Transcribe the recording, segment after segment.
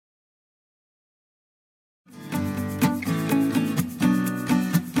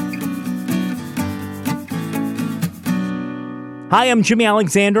Hi, I'm Jimmy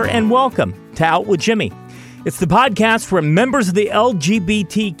Alexander, and welcome to Out with Jimmy. It's the podcast where members of the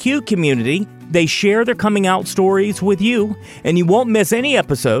LGBTQ community, they share their coming out stories with you, and you won't miss any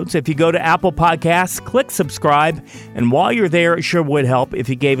episodes if you go to Apple Podcasts, click subscribe, and while you're there, it sure would help if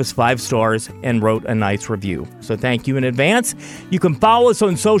you gave us 5 stars and wrote a nice review. So thank you in advance. You can follow us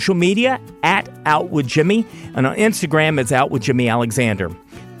on social media at Out with Jimmy, and on Instagram it's Out with Jimmy Alexander.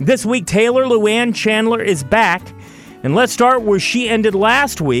 This week, Lianne Chandler is back. And let's start where she ended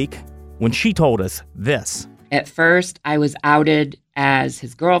last week when she told us this. At first, I was outed as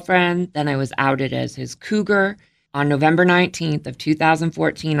his girlfriend. Then I was outed as his cougar. On November 19th of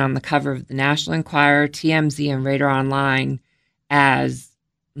 2014, on the cover of the National Enquirer, TMZ, and Radar Online, as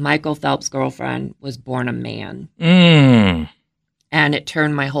Michael Phelps' girlfriend, was born a man. And it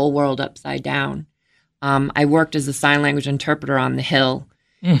turned my whole world upside down. I worked as a sign language interpreter on the Hill,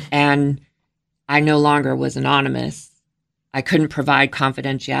 and I no longer was anonymous. I couldn't provide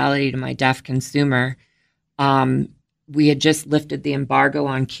confidentiality to my deaf consumer. We had just lifted the embargo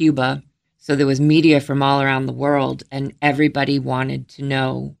on Cuba, so there was media from all around the world, and everybody wanted to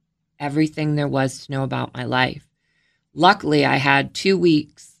know everything there was to know about my life. Luckily, I had 2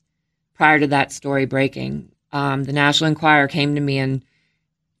 weeks prior to that story breaking. The National Enquirer came to me and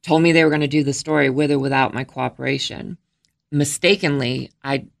told me they were going to do the story with or without my cooperation. Mistakenly,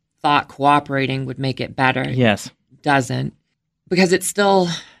 I thought cooperating would make it better. Yes. It doesn't. Because it's still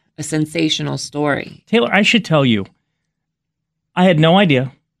a sensational story. Taylor, I should tell you, I had no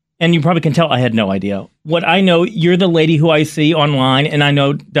idea, and you probably can tell I had no idea. What I know, you're the lady who I see online, and I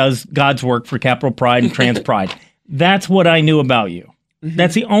know does God's work for Capital Pride and Trans Pride. That's what I knew about you. Mm-hmm.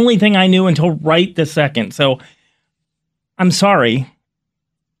 That's the only thing I knew until right this second. So I'm sorry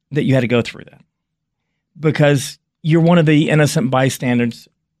that you had to go through that, because you're one of the innocent bystanders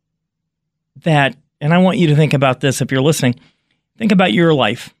that, and I want you to think about this if you're listening. Think about your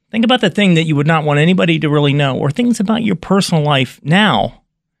life. Think about the thing that you would not want anybody to really know, or things about your personal life now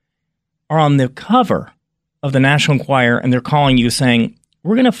are on the cover of the National Enquirer, and they're calling you saying,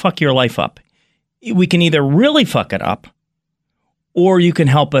 we're going to fuck your life up. We can either really fuck it up, or you can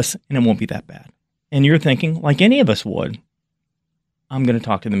help us, and it won't be that bad. And you're thinking, like any of us would, I'm going to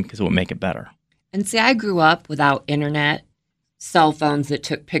talk to them because it will make it better. And see, I grew up without internet, cell phones that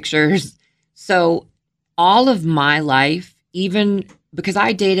took pictures. So all of my life, even because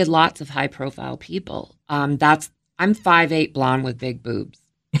I dated lots of high-profile people, I'm 5'8", blonde with big boobs.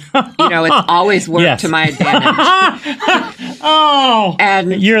 You know, it's always worked to my advantage.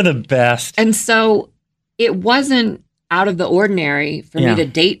 And you're the best. And so it wasn't out of the ordinary for me to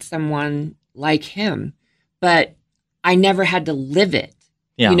date someone like him, but I never had to live it.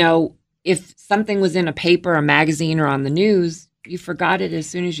 Yeah. You know, if something was in a paper, a magazine, or on the news, you forgot it as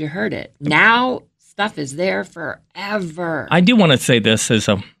soon as you heard it. Now, stuff is there forever. I do want to say this as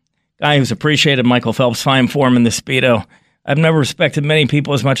a guy who's appreciated Michael Phelps' fine form in the Speedo. I've never respected many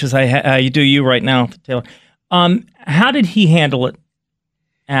people as much as I do you right now, Taylor. How did he handle it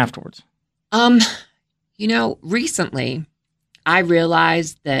afterwards? You know, recently I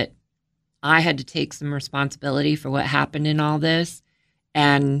realized that I had to take some responsibility for what happened in all this.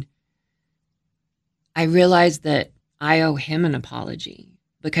 And I realized that I owe him an apology,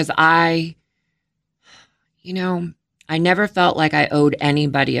 because I never felt like I owed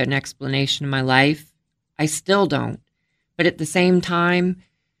anybody an explanation in my life. I still don't. But at the same time,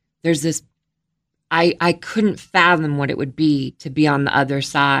 there's this, I couldn't fathom what it would be to be on the other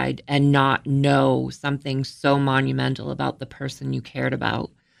side and not know something so monumental about the person you cared about.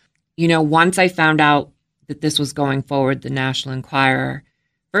 You know, once I found out that this was going forward, the National Enquirer,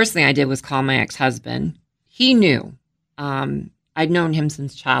 first thing I did was call my ex-husband. He knew. I'd known him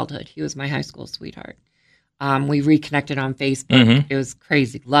since childhood. He was my high school sweetheart. We reconnected on Facebook. Mm-hmm. It was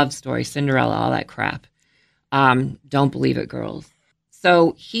crazy. Love story, Cinderella, all that crap. Don't believe it, girls.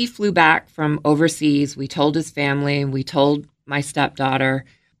 So he flew back from overseas. We told his family. We told my stepdaughter.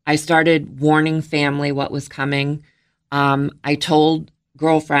 I started warning family what was coming. I told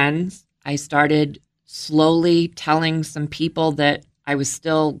girlfriends. I started slowly telling some people that I was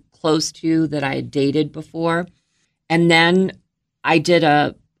still close to, that I had dated before. And then I did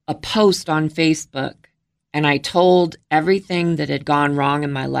a post on Facebook, and I told everything that had gone wrong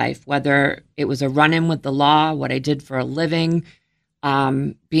in my life, whether it was a run-in with the law, what I did for a living,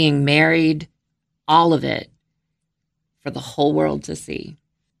 being married, all of it, for the whole world to see,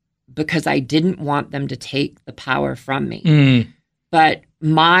 because I didn't want them to take the power from me. But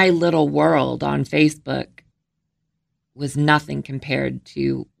my little world on Facebook was nothing compared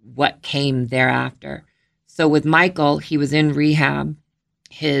to what came thereafter. So with Michael, he was in rehab.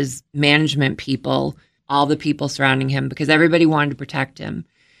 His management people all the people surrounding him, because everybody wanted to protect him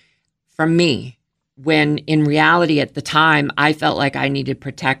from me. When in reality, at the time, I felt like I needed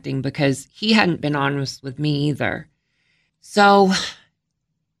protecting because he hadn't been honest with me either. So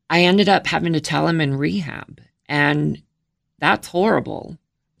I ended up having to tell him in rehab, and that's horrible.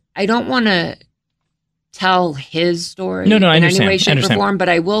 I don't want to tell his story I in understand. any way, shape, or form, but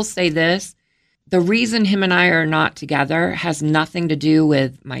I will say this. The reason him and I are not together has nothing to do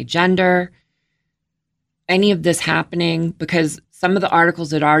with my gender, any of this happening, because some of the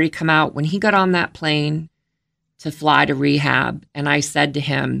articles had already come out when he got on that plane to fly to rehab. And I said to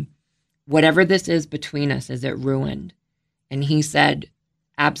him, whatever this is between us, is it ruined? And he said,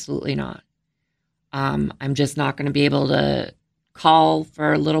 absolutely not. I'm just not going to be able to call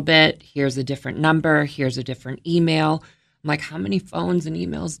for a little bit. Here's a different number. Here's a different email. I'm like, how many phones and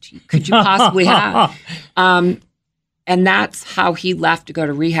emails could you possibly have? And that's how he left to go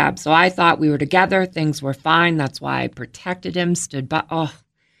to rehab. So I thought we were together. Things were fine. That's why I protected him, stood by. Oh,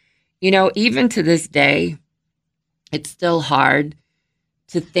 even to this day, it's still hard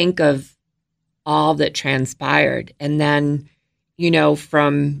to think of all that transpired. And then, and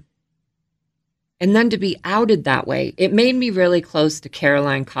then to be outed that way. It made me really close to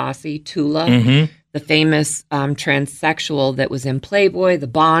Caroline Cossey, Tula, the famous transsexual that was in Playboy, the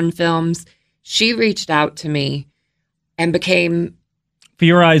Bond films. She reached out to me and became... For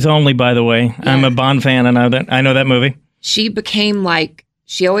Your Eyes Only, by the way. Yeah. I'm a Bond fan, and I know that movie. She became like,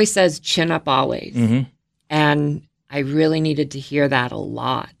 she always says, chin up always. And I really needed to hear that a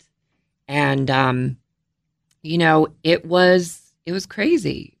lot. And, it was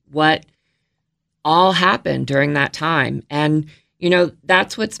crazy what all happened during that time. And,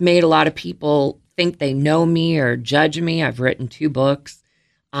 that's what's made a lot of people think they know me or judge me. I've written 2 books.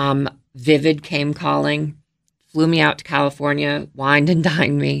 Vivid came calling, flew me out to California, wined and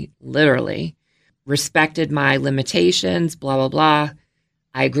dined me, literally, respected my limitations, blah, blah, blah.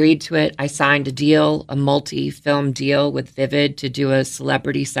 I agreed to it. I signed a deal, a multi-film deal with Vivid to do a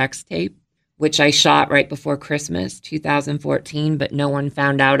celebrity sex tape, which I shot right before Christmas, 2014, but no one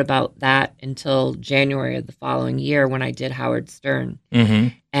found out about that until January of the following year when I did Howard Stern.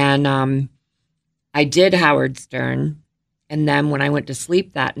 And I did Howard Stern, and then when I went to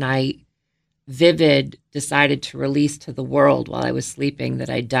sleep that night, Vivid decided to release to the world while I was sleeping that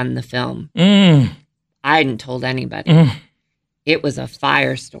I'd done the film. I hadn't told anybody. It was a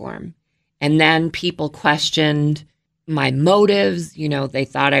firestorm. And then people questioned my motives. They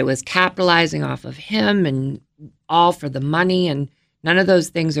thought I was capitalizing off of him and all for the money. And none of those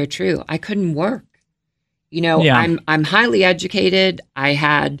things are true. I couldn't work. I'm highly educated. I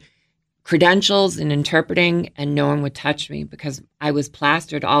had credentials in interpreting, and no one would touch me because I was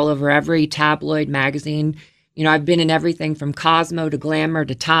plastered all over every tabloid magazine. I've been in everything from Cosmo to Glamour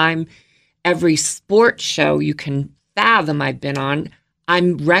to Time. Every sports show you can fathom I've been on.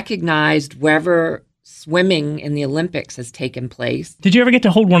 I'm recognized wherever swimming in the Olympics has taken place. Did you ever get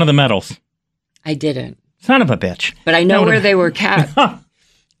to hold one of the medals? I didn't. Son of a bitch. But I know where they were kept.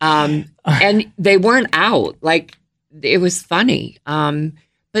 And they weren't out. Like, it was funny.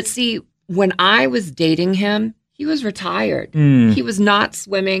 But see, when I was dating him, he was retired. He was not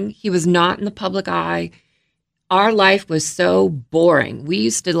swimming. He was not in the public eye. Our life was so boring. We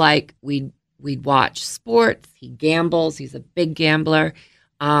used to we'd watch sports. He gambles. He's a big gambler.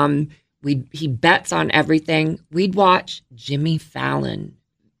 He bets on everything. We'd watch Jimmy Fallon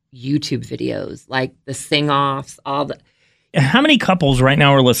YouTube videos, like the sing-offs, all the... How many couples right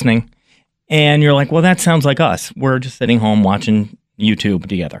now are listening and you're like, well, that sounds like us. We're just sitting home watching YouTube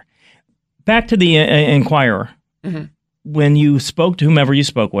together. Back to the Inquirer. When you spoke to whomever you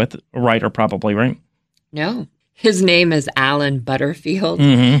spoke with, a writer probably, right? No. His name is Alan Butterfield.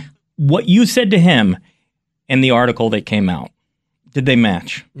 What you said to him in the article that came out, did they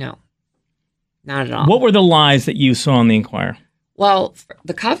match? No. Not at all. What were the lies that you saw in the Inquirer? Well,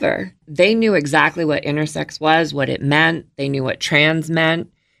 the cover, they knew exactly what intersex was, what it meant. They knew what trans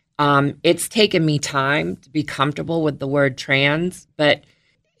meant. It's taken me time to be comfortable with the word trans, but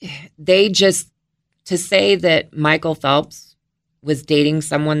they just, to say that Michael Phelps was dating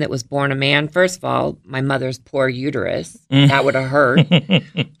someone that was born a man, first of all, my mother's poor uterus, that would have hurt.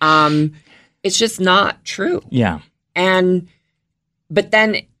 It's just not true. Yeah. But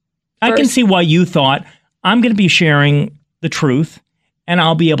then... I can see why you thought, I'm going to be sharing the truth, and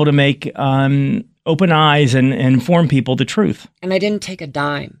I'll be able to make open eyes and inform people the truth. And I didn't take a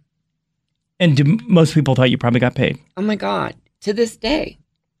dime. And most people thought you probably got paid. Oh, my God. To this day,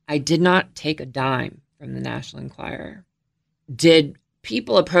 I did not take a dime from the National Enquirer. Did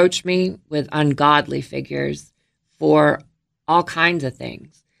people approach me with ungodly figures for all kinds of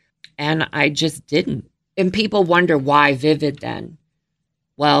things? And I just didn't. and people wonder why vivid then.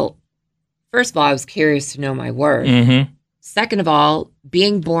 Well, first of all, I was curious to know my worth. Mm-hmm. Second of all,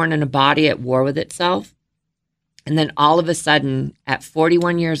 being born in a body at war with itself, and then all of a sudden, at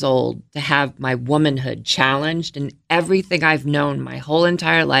 41 years old, to have my womanhood challenged and everything I've known my whole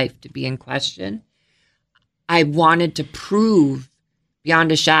entire life to be in question, I wanted to prove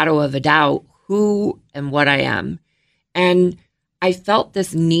beyond a shadow of a doubt who and what I am. And I felt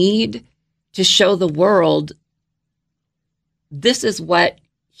this need to show the world, this is what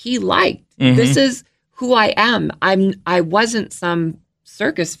he liked. Mm-hmm. This is who I am. I wasn't some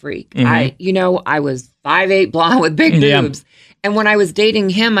circus freak. Mm-hmm. I was 5'8", blonde with big boobs. And when I was dating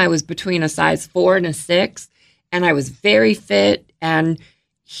him, I was between a size 4 and a 6, and I was very fit. And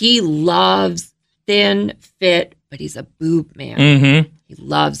he loves thin, fit, but he's a boob man. Mm-hmm. He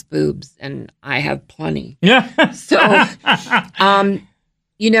loves boobs, and I have plenty. Yeah. So,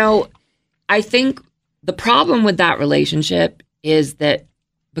 I think the problem with that relationship is that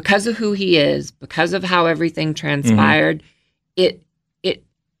because of who he is, because of how everything transpired, it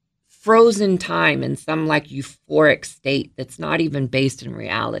froze in time in some like euphoric state that's not even based in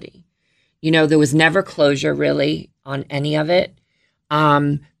reality. There was never closure really on any of it.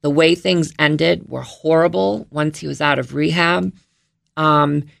 The way things ended were horrible once he was out of rehab.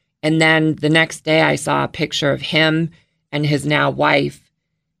 And then the next day I saw a picture of him and his now wife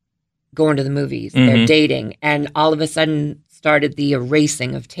going to the movies. Mm-hmm. They're dating. And all of a sudden started the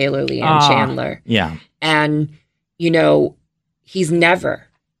erasing of Taylor Lianne Chandler. Yeah. And, he's never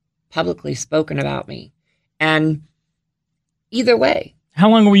publicly spoken about me. And either way. How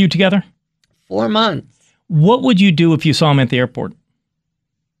long were you together? 4 months. What would you do if you saw him at the airport?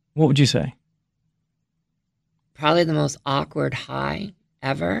 What would you say? Probably the most awkward hi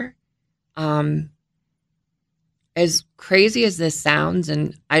ever. As crazy as this sounds,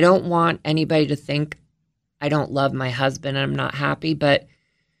 and I don't want anybody to think I don't love my husband and I'm not happy, but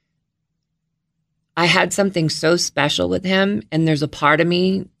I had something so special with him, and there's a part of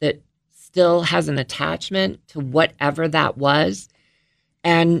me that still has an attachment to whatever that was.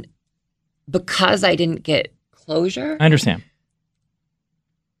 And because I didn't get closure, I understand.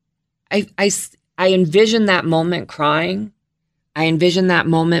 I envisioned that moment crying. I envisioned that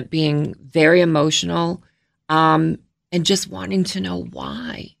moment being very emotional, and just wanting to know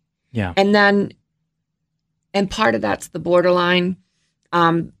why. Yeah. And part of that's the borderline.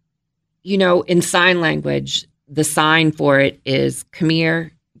 In sign language, the sign for it is come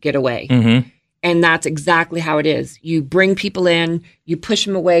here, get away. Mm-hmm. And that's exactly how it is. You bring people in, you push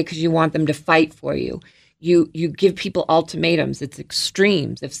them away because you want them to fight for you. You give people ultimatums. It's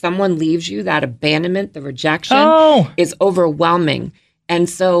extremes. If someone leaves you, that abandonment, the rejection is overwhelming. And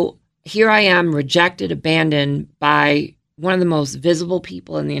so here I am, rejected, abandoned by one of the most visible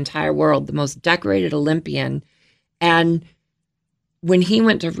people in the entire world, the most decorated Olympian. And when he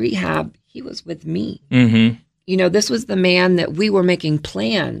went to rehab, he was with me. Mm-hmm. This was the man that we were making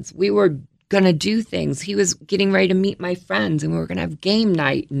plans. We were going to do things. He was getting ready to meet my friends, and we were going to have game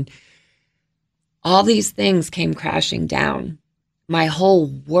night. And all these things came crashing down. My whole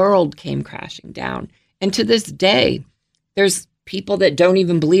world came crashing down. And to this day, there's people that don't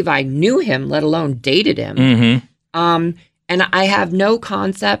even believe I knew him, let alone dated him. Mm-hmm. And I have no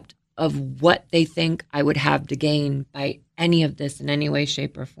concept of what they think I would have to gain by any of this in any way,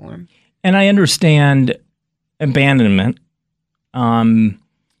 shape, or form. And I understand abandonment. My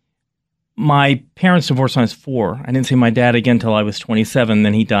parents divorced when I was 4. I didn't see my dad again until I was 27.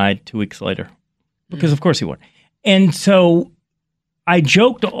 Then he died 2 weeks later. Because of course he would. And so I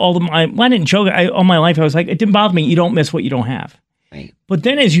joked all I didn't joke. All my life I was like, it didn't bother me. You don't miss what you don't have. Right. But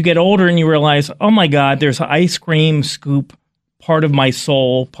then as you get older and you realize, oh my God, there's an ice cream scoop, part of my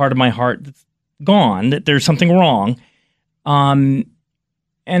soul, part of my heart that's gone, that there's something wrong. And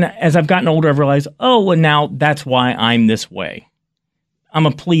as I've gotten older, I've realized, well, now that's why I'm this way. I'm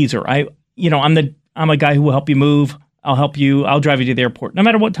a pleaser. I'm a guy who will help you move. I'll help you. I'll drive you to the airport, no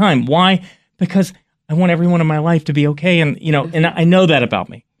matter what time. Why? Because I want everyone in my life to be okay. And, and I know that about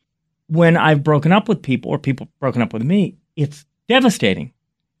me. When I've broken up with people or people broken up with me, it's devastating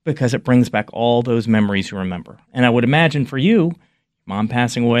because it brings back all those memories you remember. And I would imagine for you, mom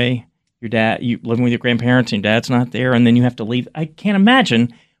passing away, your dad, you living with your grandparents and your dad's not there, and then you have to leave. I can't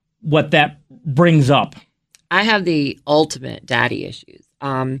imagine what that brings up. I have the ultimate daddy issues.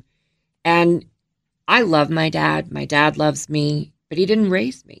 And I love my dad. My dad loves me, but he didn't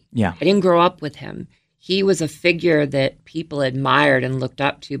raise me. Yeah. I didn't grow up with him. He was a figure that people admired and looked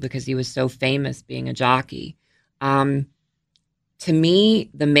up to because he was so famous being a jockey. To me,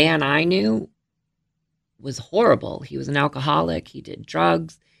 the man I knew was horrible. He was an alcoholic. He did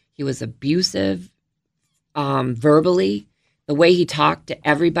drugs. He was abusive verbally. The way he talked to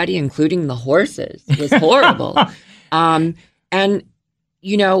everybody, including the horses, was horrible. And,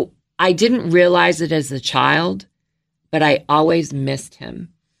 you know, I didn't realize it as a child, but I always missed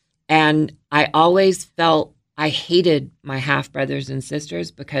him. And I always felt I hated my half brothers and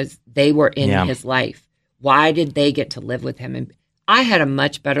sisters because they were in his life. Why did they get to live with him? And I had a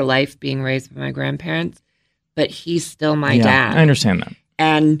much better life being raised by my grandparents, but he's still my dad. I understand that.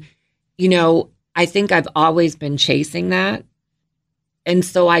 And, you know, I think I've always been chasing that. And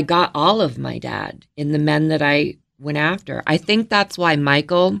so I got all of my dad in the men that I went after. I think that's why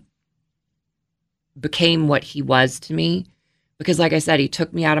Michael became what he was to me. Because like I said, he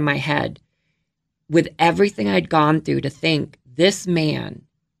took me out of my head with everything I'd gone through to think this man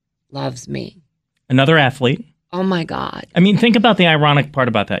loves me. Another athlete. Oh my God. I mean, think about the ironic part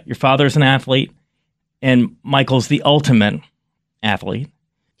about that. Your father's an athlete and Michael's the ultimate athlete.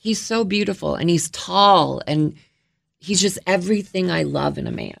 He's so beautiful and he's tall and he's just everything I love in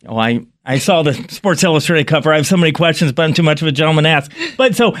a man. Oh, I saw the Sports Illustrated cover. I have so many questions, but I'm too much of a gentleman to ask.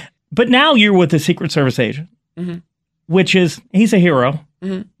 But now you're with the Secret Service agent, which is, he's a hero,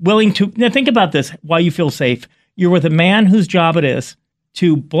 willing to, now think about this, why you feel safe. You're with a man whose job it is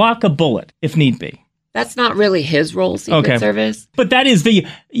to block a bullet if need be. That's not really his role, Secret Service. But that is the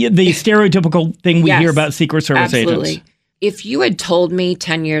stereotypical thing we hear about Secret Service agents. If you had told me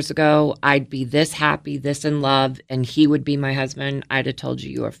 10 years ago I'd be this happy, this in love, and he would be my husband, I'd have told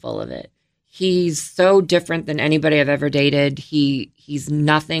you are full of it. He's so different than anybody I've ever dated. He's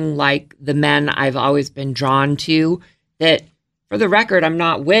nothing like the men I've always been drawn to that, for the record, I'm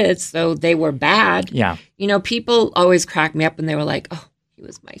not with, so they were bad. Yeah. You know, people always crack me up when they were like, oh, he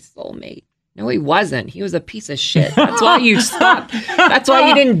was my soulmate. No, he wasn't. He was a piece of shit. That's why you stopped. That's why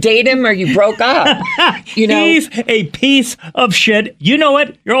you didn't date him or you broke up. You know, he's a piece of shit. You know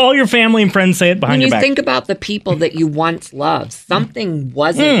it. All your family and friends say it behind your back. When you think about the people that you once loved, something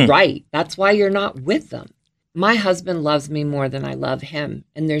wasn't right. That's why you're not with them. My husband loves me more than I love him,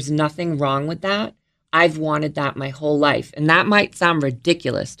 and there's nothing wrong with that. I've wanted that my whole life, and that might sound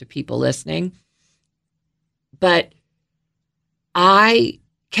ridiculous to people listening, but I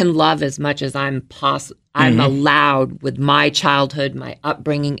can love as much as I'm allowed with my childhood, my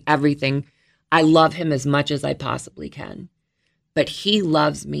upbringing, everything. I love him as much as I possibly can. But he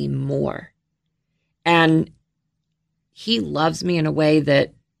loves me more. And he loves me in a way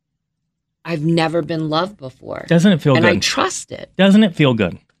that I've never been loved before. Doesn't it feel good? And I trust it. Doesn't it feel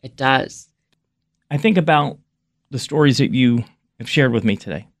good? It does. I think about the stories that you have shared with me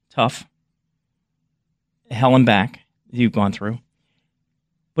today. Tough. Hell and back that you've gone through.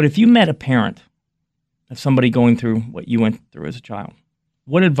 But if you met a parent of somebody going through what you went through as a child,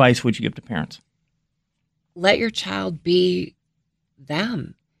 what advice would you give to parents? Let your child be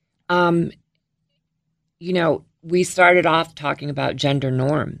them. You know, we started off talking about gender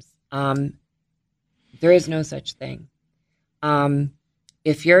norms. There is no such thing.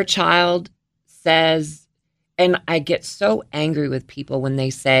 If your child says, and I get so angry with people when they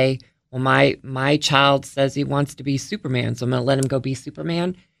say, well, my child says he wants to be Superman, so I'm going to let him go be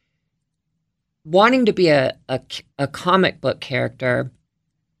Superman. Wanting to be a comic book character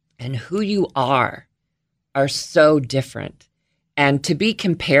and who you are so different. And to be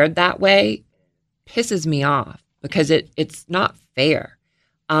compared that way pisses me off because it's not fair.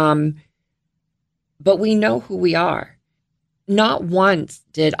 But we know who we are. Not once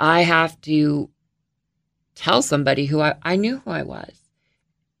did I have to tell somebody who I knew who I was.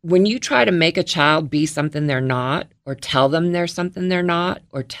 When you try to make a child be something they're not, or tell them there's something they're not,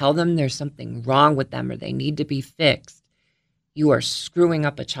 or tell them there's something wrong with them or they need to be fixed, you are screwing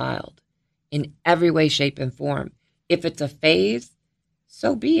up a child in every way, shape, and form. If it's a phase,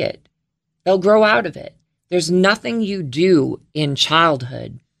 so be it. They'll grow out of it. There's nothing you do in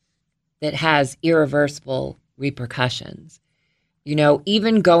childhood that has irreversible repercussions. You know,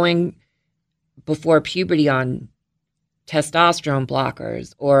 even going before puberty on testosterone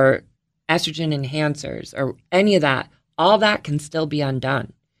blockers or estrogen enhancers or any of that, all that can still be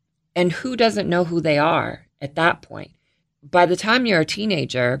undone. And who doesn't know who they are at that point? By the time you're a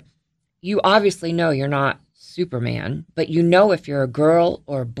teenager, you obviously know you're not Superman, but you know if you're a girl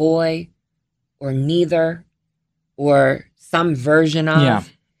or a boy or neither or some version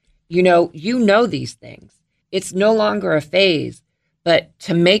of, you know these things. It's no longer a phase, but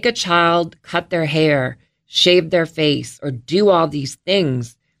to make a child cut their hair, shave their face, or do all these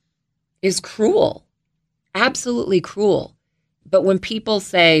things is cruel, absolutely cruel. But when people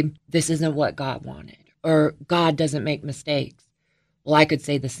say, this isn't what God wanted, or God doesn't make mistakes, well, I could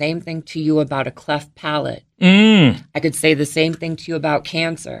say the same thing to you about a cleft palate. I could say the same thing to you about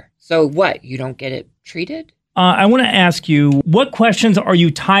cancer. So what? You don't get it treated? I want to ask you, what questions are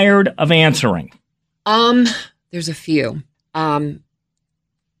you tired of answering? There's a few. The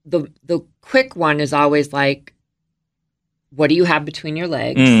quick one is always like, what do you have between your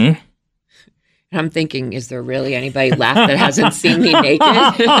legs? Mm. And I'm thinking, is there really anybody left that hasn't seen me naked?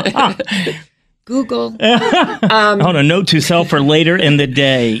 Google. Hold on, note to self for later in the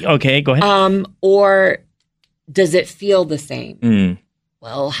day. Okay, go ahead. Or does it feel the same? Mm.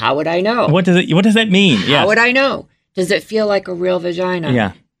 Well, how would I know? What does that mean? How would I know? Does it feel like a real vagina?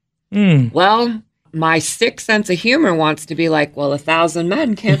 Yeah. Mm. Well, my sick sense of humor wants to be like, well, 1,000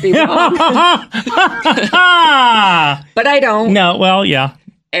 men can't be wrong. But I don't. No, well, yeah.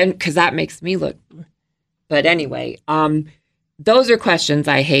 And because that makes me look. But anyway, those are questions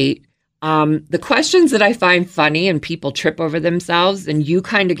I hate. The questions that I find funny and people trip over themselves and you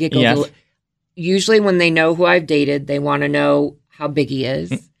kind of giggle. Yes. Usually when they know who I've dated, they want to know how big he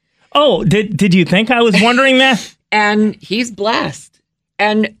is. Oh, did you think I was wondering that? And he's blessed.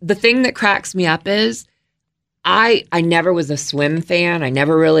 And the thing that cracks me up is I never was a swim fan. I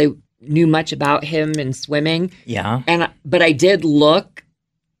never really knew much about him in swimming. Yeah. But I did look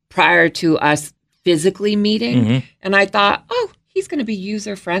prior to us physically meeting. Mm-hmm. And I thought, oh, he's going to be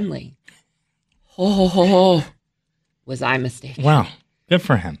user friendly. Oh, was I mistaken? Wow. Good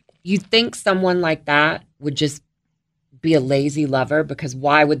for him. You'd think someone like that would just be a lazy lover because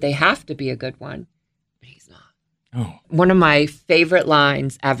why would they have to be a good one? But he's not. Oh. One of my favorite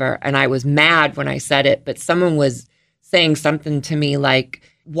lines ever, and I was mad when I said it, but someone was saying something to me like,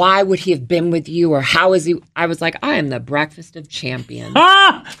 why would he have been with you? Or how is he? I was like, I am the breakfast of champions.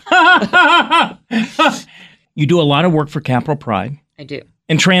 You do a lot of work for Capital Pride. I do.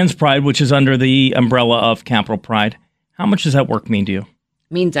 And Trans Pride, which is under the umbrella of Capital Pride. How much does that work mean to you?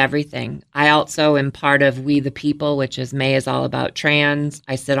 Means everything. I also am part of We the People, which is May is all about trans.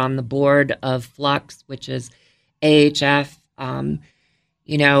 I sit on the board of Flux, which is AHF. I'm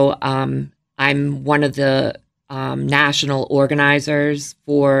one of the national organizers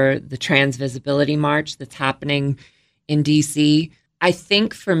for the Trans Visibility March that's happening in DC. I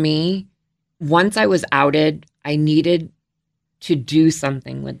think for me, once I was outed, I needed to do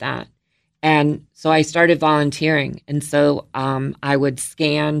something with that. And so I started volunteering. And so I would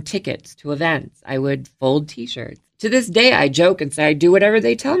scan tickets to events. I would fold T-shirts. To this day, I joke and say, I do whatever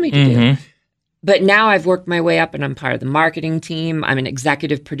they tell me to do. But now I've worked my way up and I'm part of the marketing team. I'm an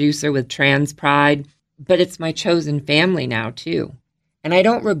executive producer with Trans Pride. But it's my chosen family now, too. And I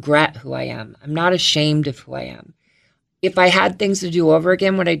don't regret who I am. I'm not ashamed of who I am. If I had things to do over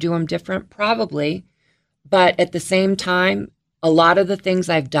again, would I do them different? Probably. But at the same time, a lot of the things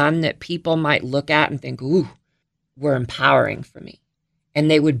I've done that people might look at and think, ooh, were empowering for me.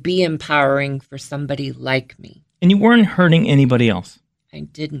 And they would be empowering for somebody like me. And you weren't hurting anybody else. I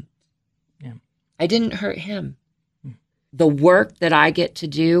didn't. Yeah. I didn't hurt him. The work that I get to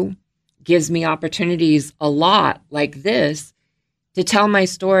do gives me opportunities a lot like this to tell my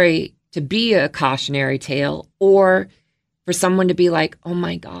story, to be a cautionary tale, or for someone to be like, oh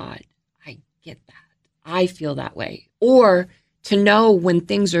my God, I get that. I feel that way. Or to know when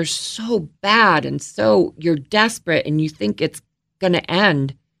things are so bad and so you're desperate and you think it's going to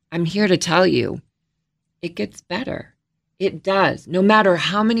end, I'm here to tell you, it gets better. It does. No matter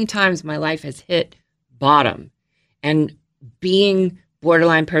how many times my life has hit bottom, and being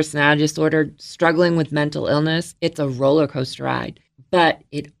borderline personality disorder, struggling with mental illness, it's a roller coaster ride. But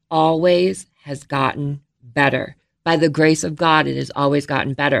it always has gotten better. By the grace of God, it has always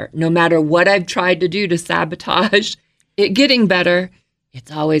gotten better. No matter what I've tried to do to sabotage it getting better,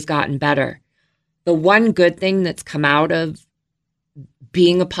 it's always gotten better. The one good thing that's come out of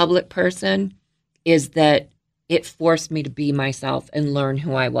being a public person is that it forced me to be myself and learn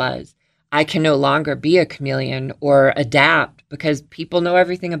who I was. I can no longer be a chameleon or adapt because people know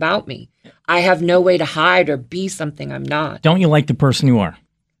everything about me. I have no way to hide or be something I'm not. Don't you like the person you are?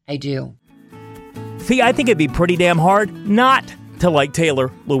 I do. See, I think it'd be pretty damn hard not to like Taylor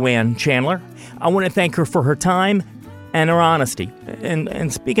Lianne Chandler. I want to thank her for her time and her honesty.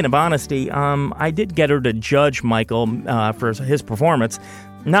 And speaking of honesty, I did get her to judge Michael for his performance,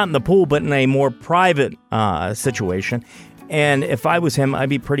 not in the pool, but in a more private situation. And if I was him, I'd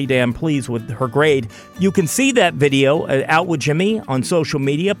be pretty damn pleased with her grade. You can see that video Out with Jimmy on social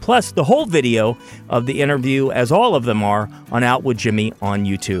media, plus the whole video of the interview, as all of them are, on Out with Jimmy on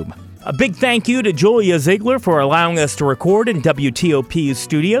YouTube. A big thank you to Julia Ziegler for allowing us to record in WTOP's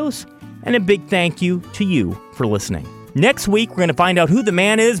studios, and a big thank you to you for listening. Next week, we're going to find out who the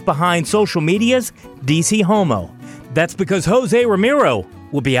man is behind social media's DC Homo. That's because Jose Ramiro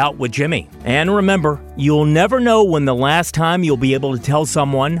will be out with Jimmy. And remember, you'll never know when the last time you'll be able to tell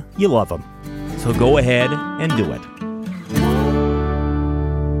someone you love them. So go ahead and do it.